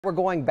We're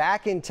going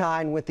back in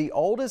time with the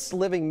oldest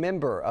living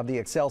member of the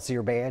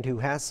Excelsior Band, who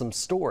has some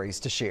stories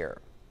to share.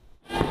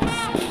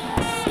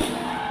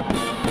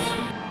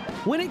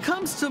 When it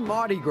comes to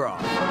Mardi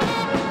Gras,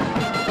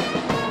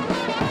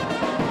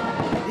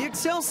 the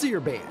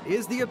Excelsior Band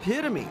is the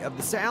epitome of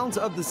the sounds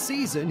of the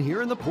season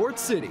here in the port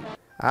city.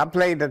 I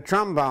played the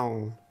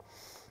trombone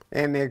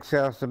in the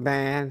Excelsior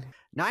Band.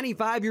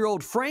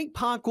 95-year-old Frank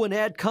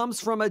Ponquinet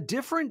comes from a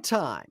different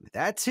time.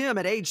 That's him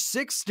at age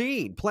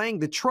 16 playing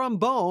the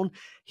trombone.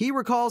 He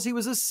recalls he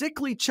was a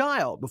sickly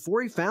child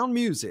before he found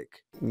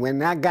music.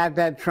 When I got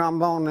that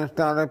trombone and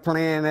started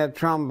playing that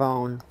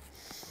trombone,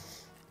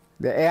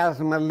 the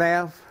asthma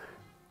left,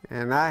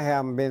 and I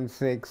haven't been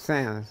sick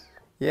since.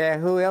 Yeah,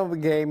 whoever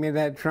gave me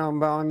that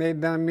trombone, they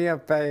done me a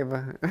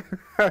favor.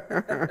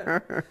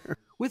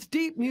 With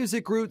deep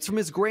music roots from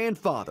his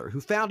grandfather,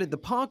 who founded the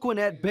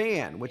Ponquinet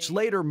Band, which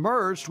later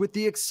merged with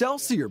the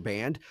Excelsior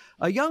Band,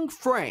 a young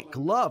Frank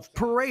loved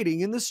parading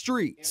in the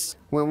streets.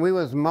 When we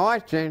was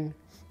marching,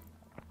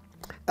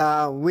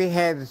 we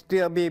had to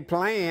still be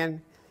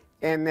playing,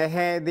 and they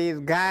had these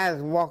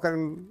guys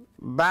walking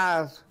by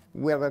us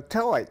with a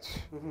torch,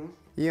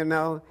 you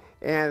know,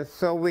 and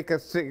so we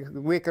could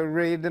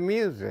read the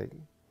music.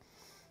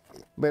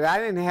 But I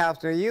didn't have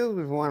to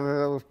use one of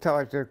those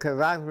torches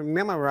because I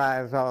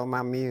memorized all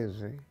my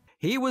music.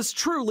 He was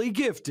truly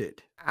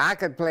gifted. I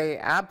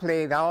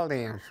played all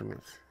the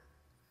instruments.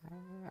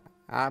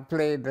 I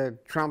played the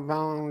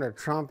trombone, the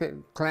trumpet,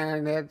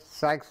 clarinet,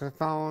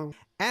 saxophone.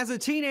 As a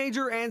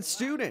teenager and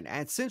student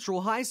at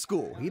Central High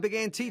School, he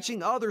began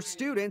teaching other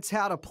students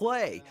how to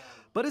play.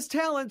 But his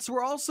talents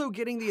were also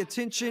getting the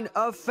attention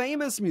of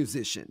famous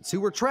musicians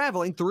who were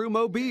traveling through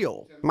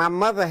Mobile. My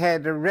mother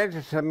had to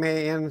register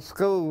me in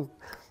school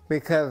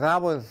because I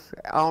was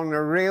on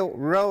the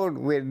road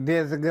with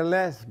Dizzy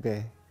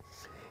Gillespie.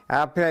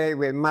 I played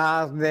with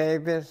Miles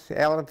Davis,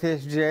 Ella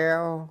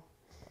Fitzgerald.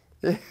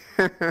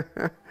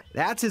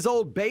 That's his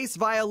old bass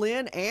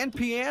violin and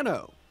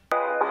piano.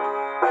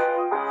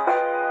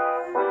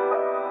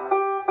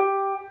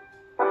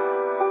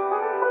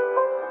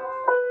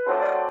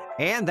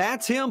 And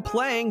that's him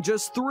playing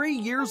just 3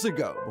 years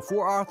ago,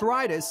 before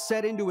arthritis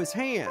set into his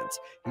hands.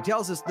 He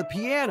tells us the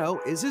piano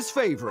is his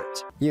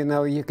favorite. You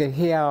know, you can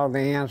hear all the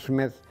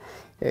instruments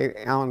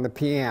on the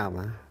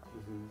piano.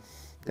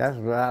 That's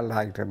what I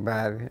liked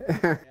about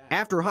it.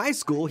 After high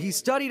school, he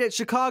studied at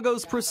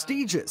Chicago's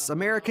prestigious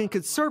American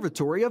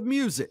Conservatory of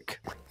Music.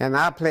 And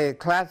I played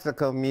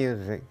classical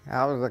music.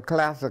 I was a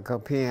classical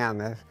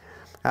pianist.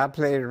 I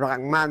played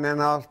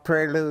Rachmaninoff's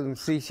Prelude in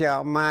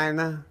C-sharp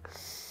minor.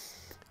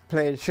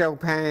 Played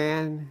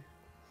Chopin,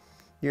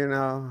 you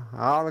know,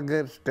 all the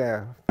good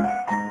stuff.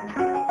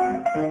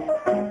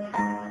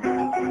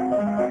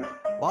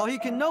 While he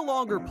can no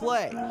longer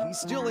play, he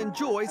still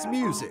enjoys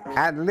music.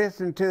 I'd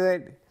listen to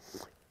it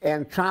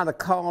and try to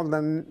call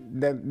the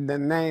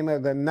name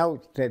of the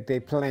notes that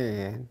they're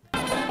playing.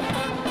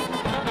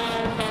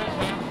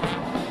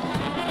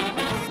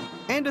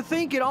 And to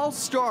think it all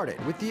started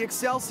with the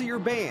Excelsior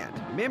Band,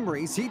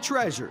 memories he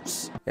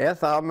treasures.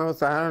 That's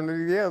almost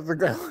 100 years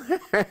ago.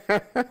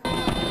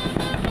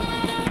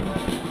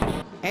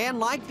 And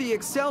like the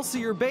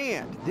Excelsior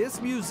Band,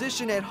 this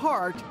musician at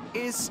heart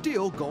is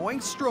still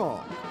going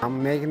strong.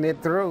 I'm making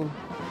it through.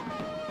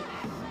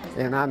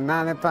 And I'm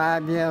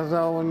 95 years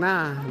old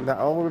now, the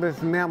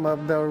oldest member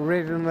of the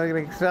original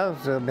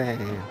Excelsior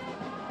Band.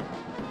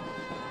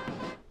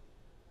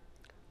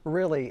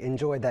 Really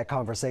enjoyed that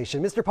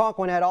conversation. Mr.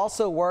 Ponquinet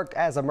also worked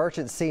as a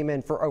merchant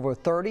seaman for over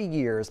 30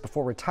 years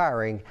before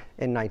retiring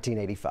in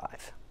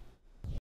 1985.